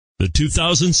The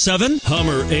 2007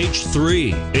 HUMMER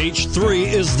H3.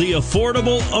 H3 is the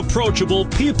affordable, approachable,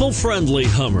 people-friendly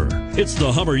Hummer. It's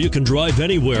the Hummer you can drive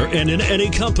anywhere and in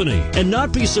any company and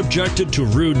not be subjected to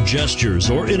rude gestures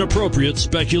or inappropriate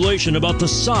speculation about the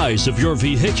size of your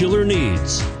vehicular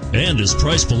needs. And is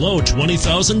priced below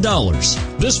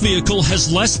 $20,000. This vehicle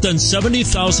has less than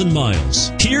 70,000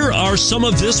 miles. Here are some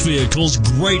of this vehicle's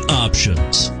great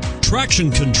options: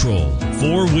 traction control,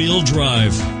 4-wheel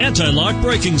drive, anti-lock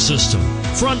braking system,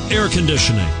 front air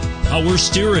conditioning, power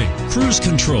steering, cruise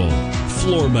control,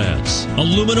 floor mats,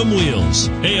 aluminum wheels,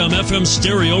 AM/FM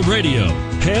stereo radio,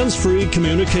 hands-free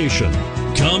communication.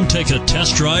 Come take a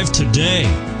test drive today.